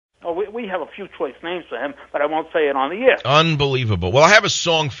Well, we have a few choice names for him, but I won't say it on the air. Unbelievable. Well, I have a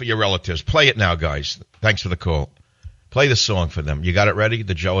song for your relatives. Play it now, guys. Thanks for the call. Play the song for them. You got it ready?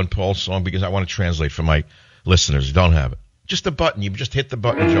 The Joe and Paul song? Because I want to translate for my listeners who don't have it. Just a button. You just hit the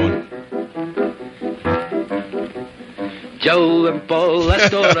button, Joe. Joe en Paul, laat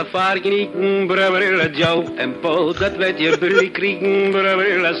door de vaar genieten, brabberilla Joe en Paul, dat weet je bully kriegen,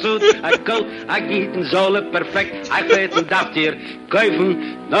 brabberilla zoet, akko, agieten zolen perfect, weet een daftje,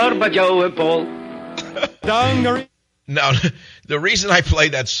 kuiven, naar bij Joe en Paul. Now, the reason I play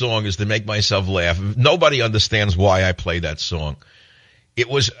that song is to make myself laugh. Nobody understands why I play that song. It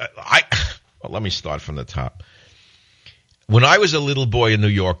was, well, let me start from the top. When I was a little boy in New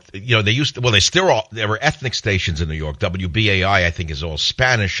York, you know, there were ethnic stations in New York. WBAI, I think, is all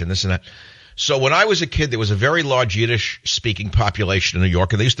Spanish and this and that. So when I was a kid, there was a very large Yiddish-speaking population in New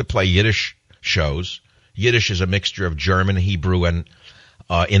York, and they used to play Yiddish shows. Yiddish is a mixture of German, Hebrew, and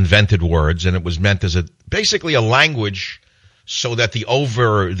invented words, and it was meant as basically a language so that the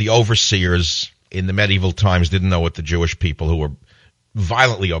overseers in the medieval times didn't know what the Jewish people who were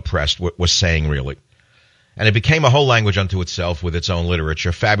violently oppressed were saying, really. And it became a whole language unto itself with its own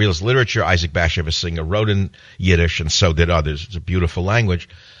literature. Fabulous literature. Isaac Bashevis Singer wrote in Yiddish, and so did others. It's a beautiful language.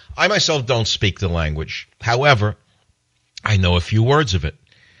 I myself don't speak the language. However, I know a few words of it.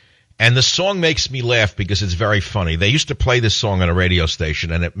 And the song makes me laugh because it's very funny. They used to play this song on a radio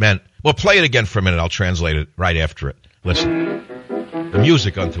station, and it meant... Well, play it again for a minute. I'll translate it right after it. Listen. The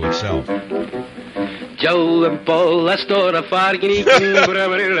music unto itself. Joe en Paul, laat door de vaar genieten,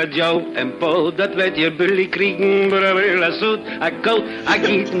 brabberilla Joe en Paul, dat weet je bully kriegen, brabberilla zoet, akko,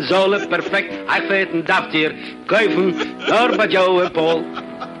 agieten zolen perfect, weet een daftje, kuiven, naar bij Joe en Paul.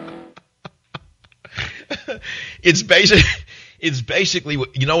 It's basically,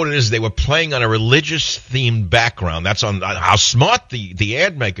 you know what it is? They were playing on a religious-themed background. That's on how smart the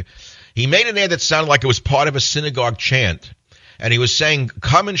ad maker. He made an ad that sounded like it was part of a synagogue chant. And he was saying,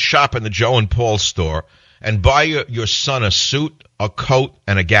 come and shop in the Joe and Paul store and buy your son a suit, a coat,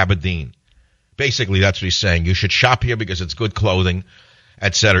 and a gabardine. Basically, that's what he's saying. You should shop here because it's good clothing,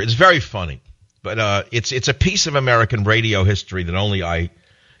 etc. It's very funny. But it's a piece of American radio history that only I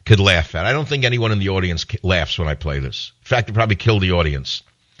could laugh at. I don't think anyone in the audience laughs when I play this. In fact, it probably killed the audience.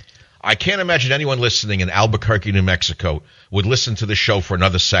 I can't imagine anyone listening in Albuquerque, New Mexico would listen to the show for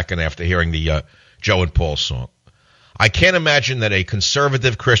another second after hearing the Joe and Paul song. I can't imagine that a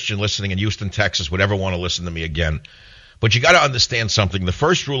conservative Christian listening in Houston, Texas would ever want to listen to me again. But you got to understand something. The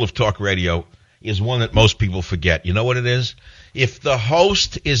first rule of talk radio is one that most people forget. You know what it is? If the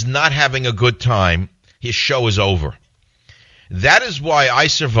host is not having a good time, his show is over. That is why I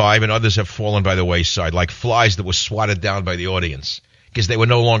survive and others have fallen by the wayside, like flies that were swatted down by the audience, because they were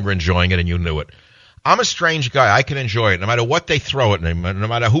no longer enjoying it and you knew it. I'm a strange guy. I can enjoy it no matter what they throw at me, no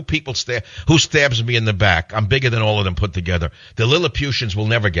matter who stabs me in the back. I'm bigger than all of them put together. The Lilliputians will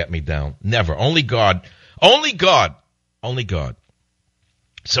never get me down. Never. Only God. Only God. Only God.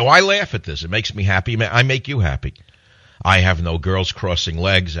 So I laugh at this. It makes me happy. I make you happy. I have no girls crossing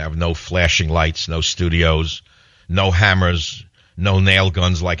legs. I have no flashing lights, no studios, no hammers, no nail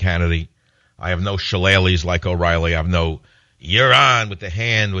guns like Hannity. I have no shillelaghs like O'Reilly. I have no... You're on with the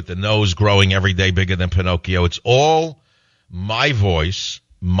hand, with the nose growing every day bigger than Pinocchio. It's all my voice,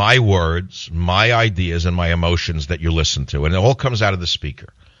 my words, my ideas, and my emotions that you listen to. And it all comes out of the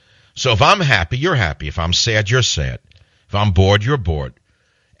speaker. So if I'm happy, you're happy. If I'm sad, you're sad. If I'm bored, you're bored.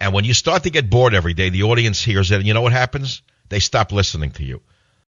 And when you start to get bored every day, the audience hears it. And you know what happens? They stop listening to you.